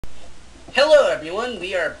Hello everyone,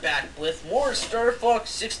 we are back with more Star Fox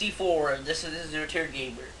 64. This is Zero-Tier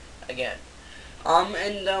Gamer again.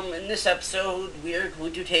 In this episode, we are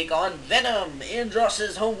going to take on Venom,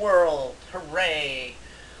 Andross's homeworld. Hooray!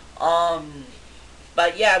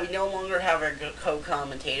 But yeah, we no longer have our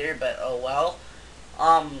co-commentator, but oh well.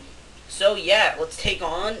 So yeah, let's take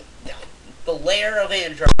on the lair of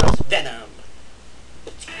Andross, Venom.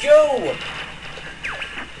 Let's go!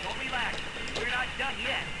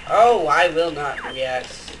 Oh, I will not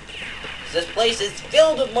react. This place is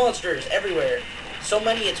filled with monsters everywhere. So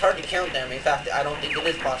many it's hard to count them. In fact, I don't think it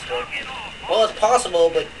is possible. Well, it's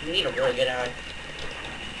possible, but you need a really good eye.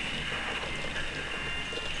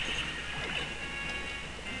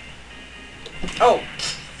 Oh,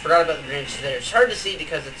 forgot about the branches there. It's hard to see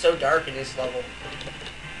because it's so dark in this level.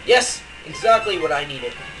 Yes, exactly what I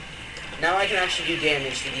needed. Now I can actually do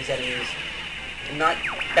damage to these enemies. And not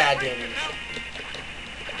bad damage.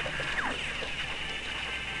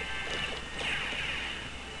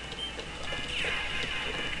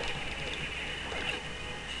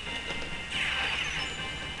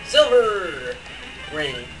 Silver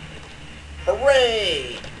ring.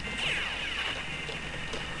 Hooray!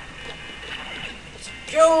 Let's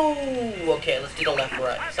go! Okay, let's do the left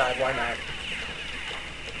right side. Why not?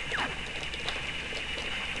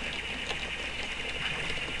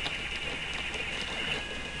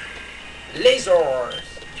 Lasers!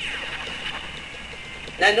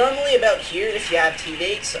 Now, normally about here, if you have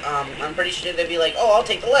teammates, I'm pretty sure they'd be like, oh, I'll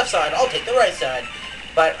take the left side, I'll take the right side.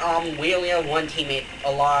 But, we only have one teammate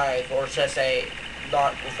alive, or should I say,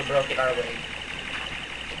 not with a broken arm.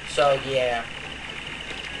 So, yeah.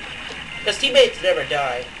 Because teammates never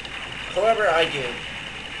die. However, I do.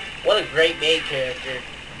 What a great main character.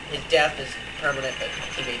 His death is permanent, but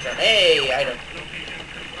teammates aren't. Hey, item.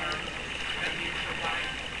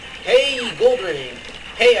 Hey, gold ring.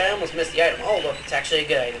 Hey, I almost missed the item. Oh, look, it's actually a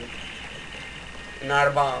good item. Not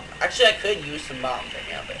a bomb. Actually, I could use some bombs right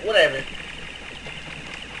now, but whatever.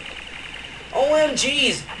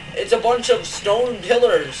 OMGs! It's a bunch of stone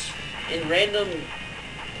pillars in random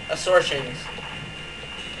assortions.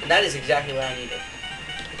 And that is exactly what I needed.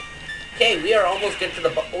 Okay, we are almost good for the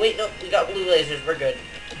boss. Wait, no, we got blue lasers. We're good.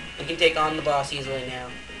 We can take on the boss easily now.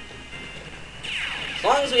 As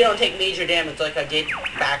long as we don't take major damage like I did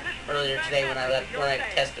back earlier today when I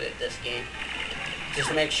tested it this game. Just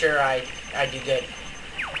to make sure I do good.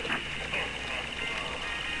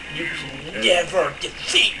 You can never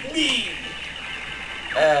defeat me!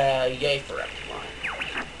 Yay for everyone.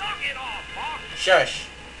 Shush.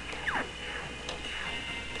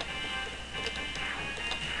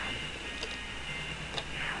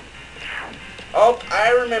 Oh,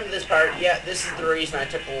 I remember this part. Yeah, this is the reason I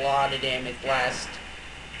took a lot of damage last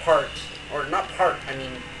part. Or not part, I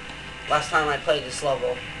mean, last time I played this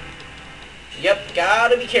level. Yep,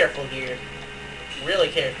 gotta be careful here. Really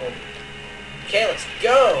careful. Okay, let's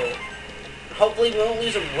go. Hopefully we won't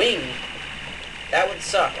lose a wing. That would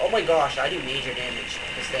suck. Oh my gosh, I do major damage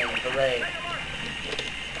to this thing. Hooray.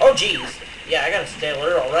 Oh jeez. Yeah, I gotta stay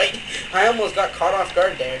alert, alright? I almost got caught off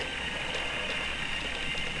guard there.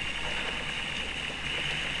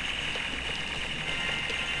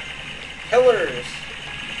 Pillars.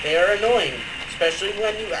 They are annoying. Especially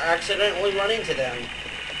when you accidentally run into them.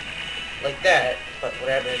 Like that. But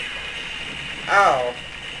whatever. Ow.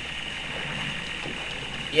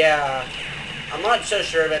 Yeah. I'm not so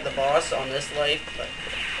sure about the boss on this life, but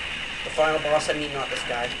the final boss, I mean not this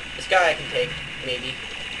guy. This guy I can take, maybe.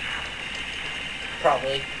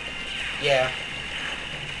 Probably. Yeah.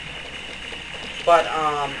 But,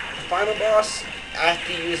 the final boss, I have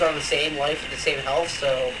to use on the same life with the same health,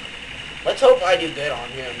 so let's hope I do good on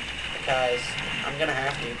him, because I'm gonna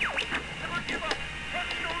have to.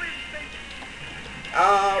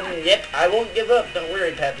 Yep, I won't give up, don't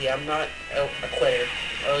worry, Peppy, I'm not a quitter.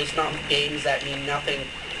 Or at least not with games that mean nothing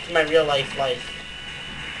to my real life.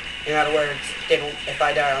 In other words, if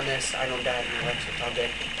I die on this, I don't die in my life, so it's all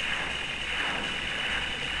good.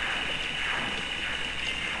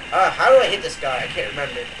 How do I hit this guy? I can't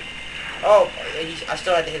remember. Oh, I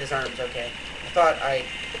still had to hit his arms, okay. I thought I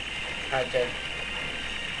had to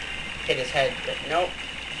hit his head, but nope.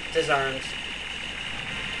 It's his arms.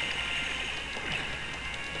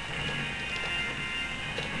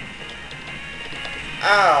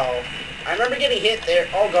 Ow. I remember getting hit there.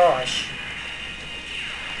 Oh gosh.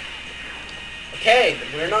 Okay,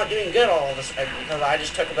 but we're not doing good all of a sudden because I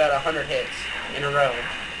just took about 100 hits in a row.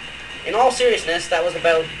 In all seriousness, that was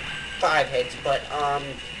about 5 hits, but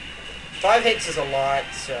 5 hits is a lot,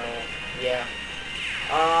 so yeah.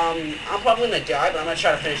 I'm probably gonna die, but I'm gonna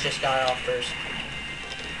try to finish this guy off first.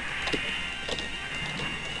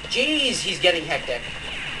 Jeez, he's getting hectic.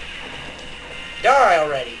 Die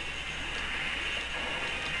already.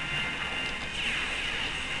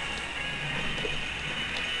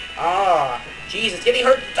 Ah, jeez, it's getting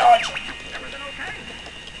hard to dodge. Everything okay?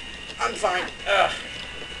 I'm fine. Ugh.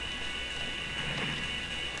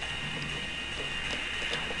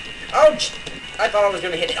 Ouch! I thought I was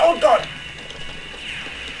gonna hit it. Oh god!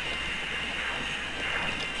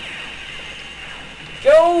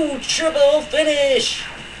 Go! Triple finish!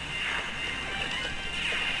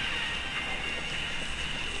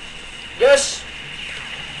 Yes!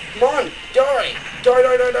 Come on! Die! Die,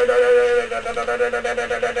 die, die, die, die, die, die, die,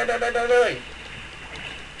 die, die, die, die, die.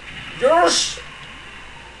 Yes!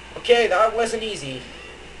 Okay, that wasn't easy.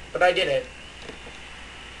 But I did it.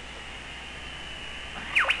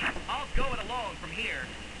 I'll go it alone from here.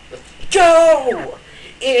 Go!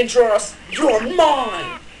 Andross, you're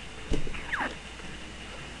mine!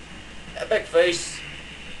 Epic face.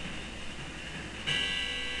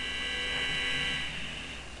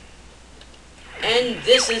 And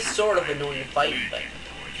this is sort of an annoying fight, but...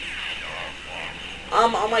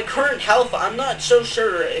 on my current health, I'm not so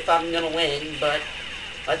sure if I'm gonna win, but...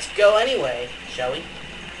 let's go anyway, shall we?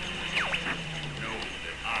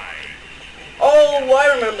 Oh,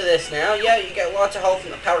 I remember this now. Yeah, you get lots of health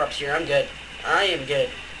and power-ups here. I'm good. I am good.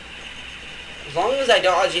 As long as I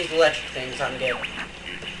dodge these electric things, I'm good.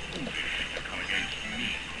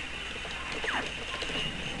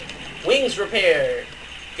 Wings repaired.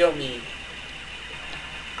 Go me.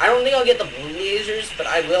 I don't think I'll get the blue lasers, but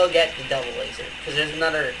I will get the double laser. Because there's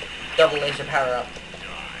another double laser power-up.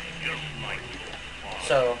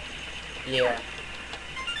 So, yeah.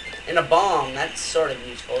 And a bomb, that's sort of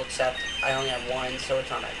useful, except I only have one, so it's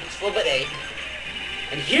not that useful, but hey.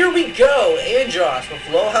 And here we go, Andross with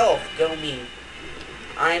low health, go me.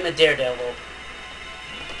 I am a daredevil.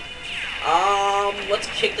 Let's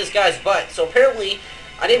kick this guy's butt. So apparently,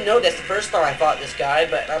 I didn't know this the first time I fought this guy,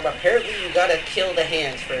 but apparently you gotta kill the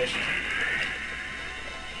hands first.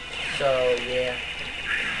 So, yeah.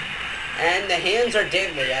 And the hands are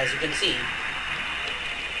deadly, as you can see.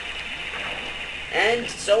 And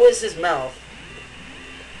so is his mouth.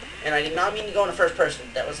 And I did not mean to go in the first person.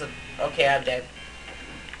 That was a... okay, I'm dead.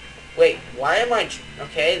 Wait, why am I...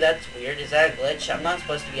 okay, that's weird. Is that a glitch? I'm not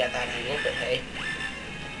supposed to be at that angle, but hey.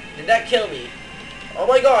 Did that kill me? Oh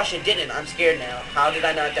my gosh, it didn't. I'm scared now. How did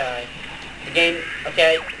I not die? The game...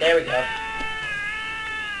 okay, there we go.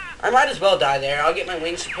 I might as well die there. I'll get my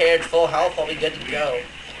wings repaired, full health, I'll be good to go.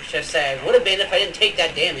 Which I say, would have been if I didn't take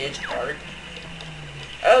that damage hard.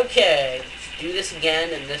 Okay. Do this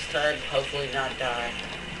again, and this time, hopefully not die.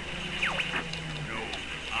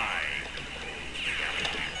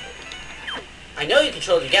 I know you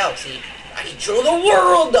control the galaxy. I control the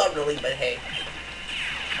world! Not really, but hey.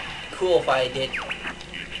 Cool if I did.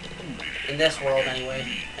 In this world, anyway,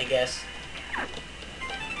 I guess.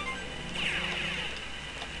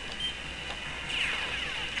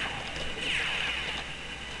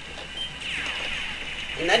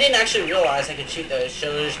 And I didn't actually realize I could shoot those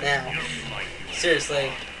shoulders now.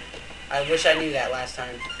 Seriously. I wish I knew that last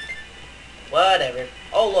time. Whatever.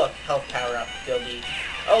 Oh look, health power up. Go B.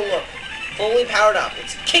 Oh look, fully powered up.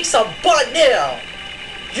 Let's kick some butt now!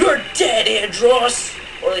 You're dead, Andross!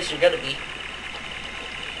 Or at least you're gonna be.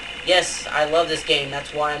 Yes, I love this game.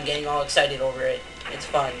 That's why I'm getting all excited over it. It's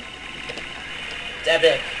fun. It's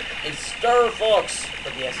epic. It's Star Fox. For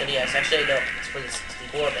the SNES. Actually, no. It's for the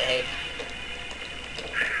 64, but hey.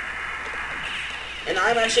 And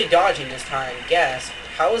I'm actually dodging this time. Gasp.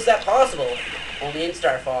 How is that possible? Only in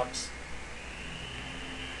Star Fox.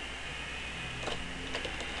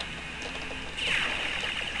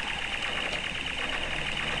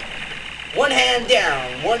 One hand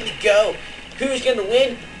down. One to go. Who's gonna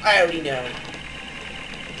win? I already know.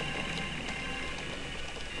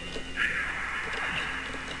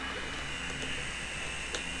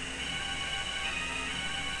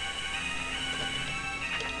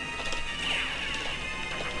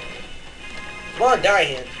 Come on, die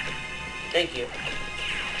hand. Thank you.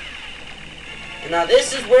 And now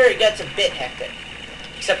this is where it gets a bit hectic.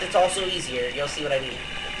 Except it's also easier. You'll see what I mean.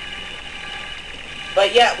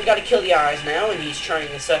 But yeah, we gotta kill the eyes now, and he's trying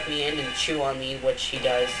to suck me in and chew on me, which he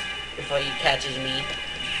does if he catches me.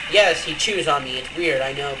 Yes, he chews on me. It's weird,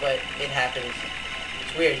 I know, but it happens.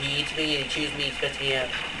 It's weird. He eats me, and he chews me, and spits me out.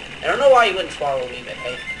 I don't know why he wouldn't swallow me, but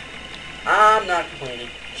hey. I'm not complaining.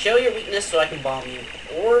 Show your weakness so I can bomb you.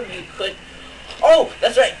 Or you could... oh,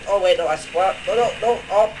 that's right. Oh, wait, no, I splat. No.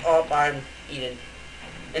 Oh, I'm eaten.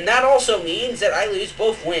 And that also means that I lose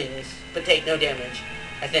both wings, but take no damage,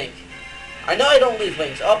 I think. I know I don't lose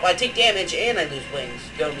wings. Oh, I take damage and I lose wings.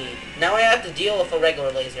 Go me. Now I have to deal with a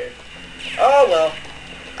regular laser. Oh, well.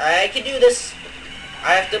 I can do this.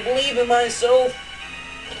 I have to believe in myself.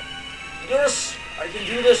 Yes, I can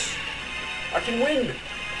do this. I can win.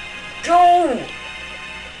 Go!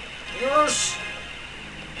 Yes!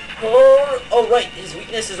 Oh, right. His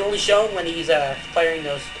weakness is only shown when he's firing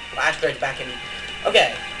those asteroids back at me.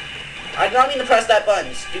 Okay. I did not mean to press that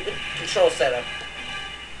button. Stupid control setup.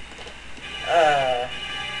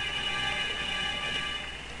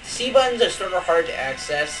 C buttons are sort of hard to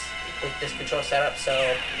access with this control setup,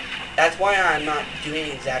 so that's why I'm not doing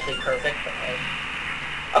it exactly perfect.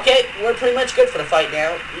 But, okay, we're pretty much good for the fight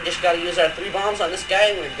now. We just gotta use our 3 bombs on this guy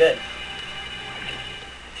and we're good.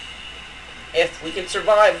 If we can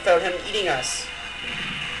survive without him eating us.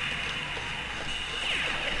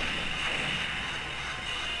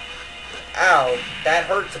 Ow, that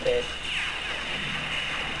hurts a bit.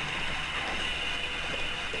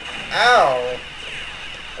 Ow.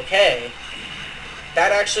 Okay.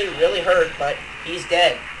 That actually really hurt, but he's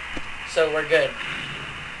dead. So we're good.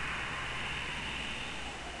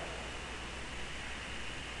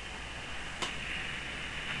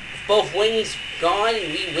 Both wings gone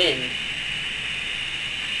and we win.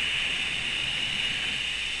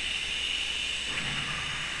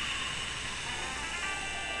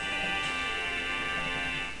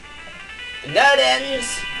 And that ends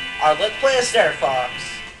our Let's Play as Star Fox.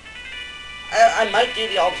 I might do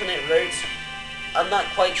the alternate routes. I'm not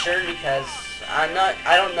quite sure because I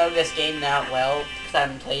don't know this game that well because I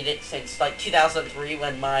haven't played it since like 2003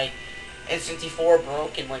 when my N64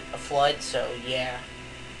 broke in like a flood. So yeah,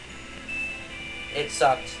 it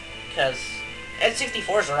sucked because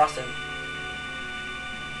N64s are awesome.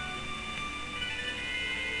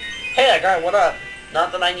 Hey, I got one up.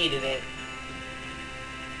 Not that I needed it.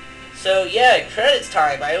 So yeah, credits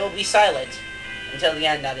time. I will be silent until the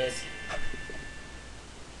end, that is.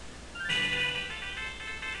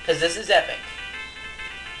 Because this is epic.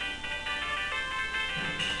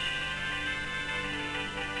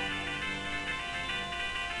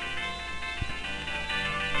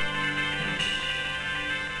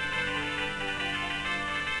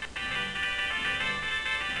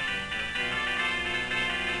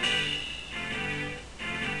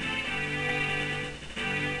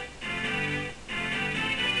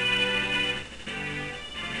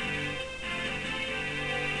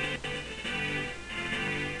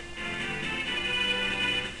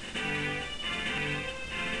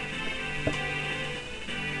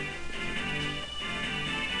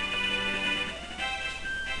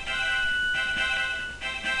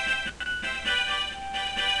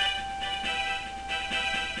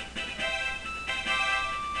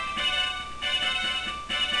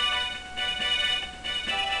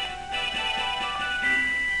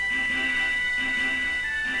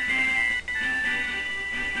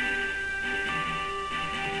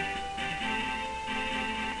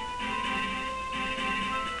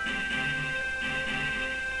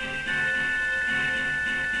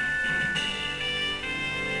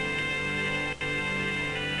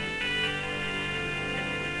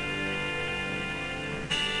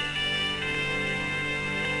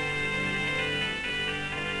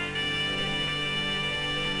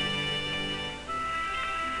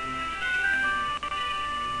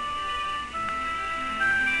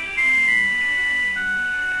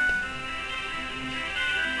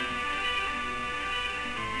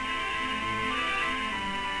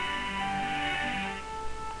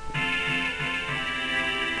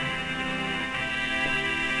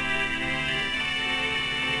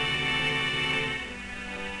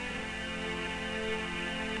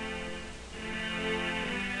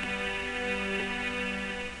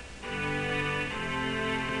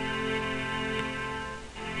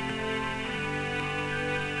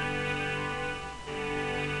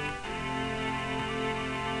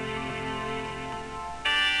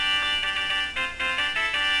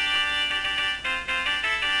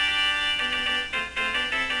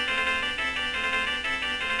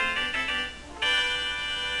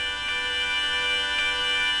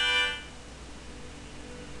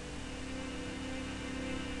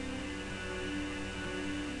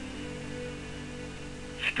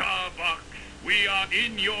 Starbucks, we are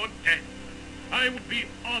in your debt. I would be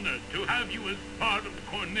honored to have you as part of the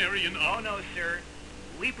Cornerian Oh, no, sir.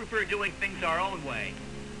 We prefer doing things our own way.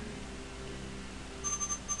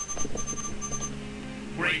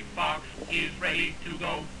 Great Fox is ready to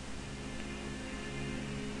go.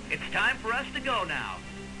 It's time for us to go now.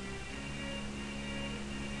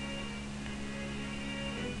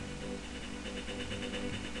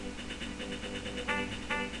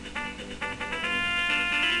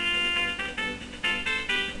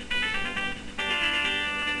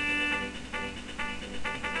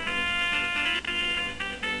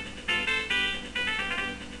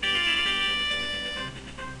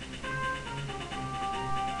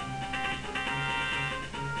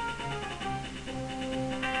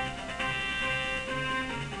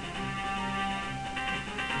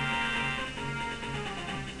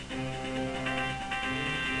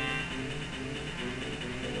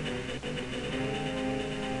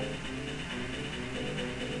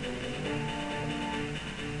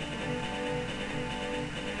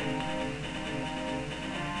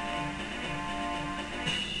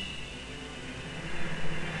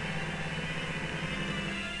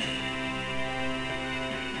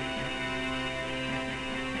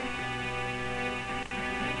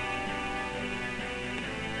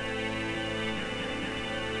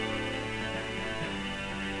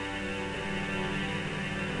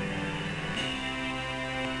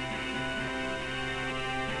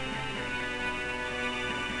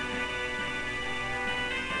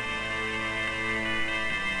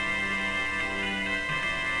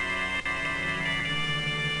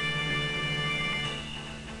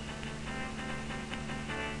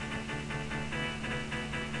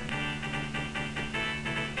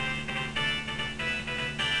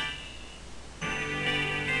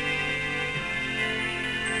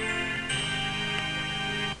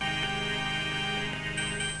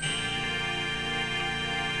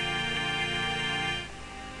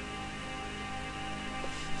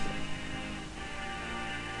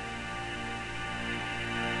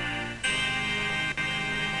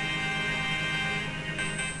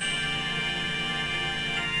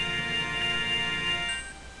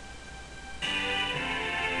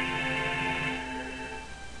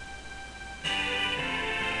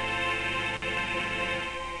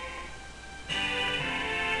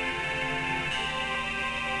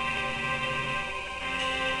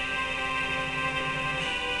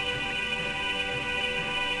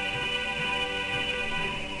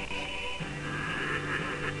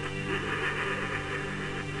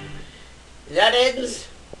 That ends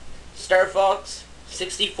Star Fox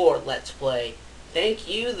 64 Let's Play. Thank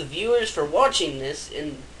you, the viewers, for watching this,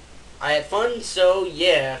 and I had fun, so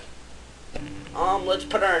yeah. Let's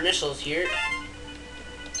put our initials here.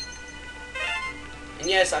 And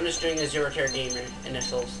yes, I'm just doing a Zero Terror Gamer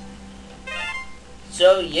initials.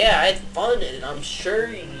 So yeah, I had fun, and I'm sure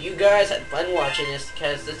you guys had fun watching this,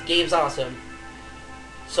 because this game's awesome.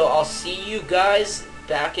 So I'll see you guys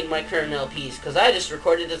back in my current LPs, because I just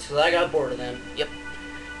recorded this because I got bored of them. Yep.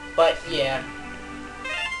 But yeah.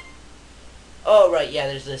 Oh right, yeah,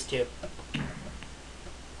 there's this too.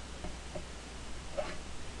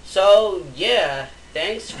 So yeah,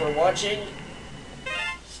 thanks for watching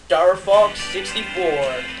Star Fox 64.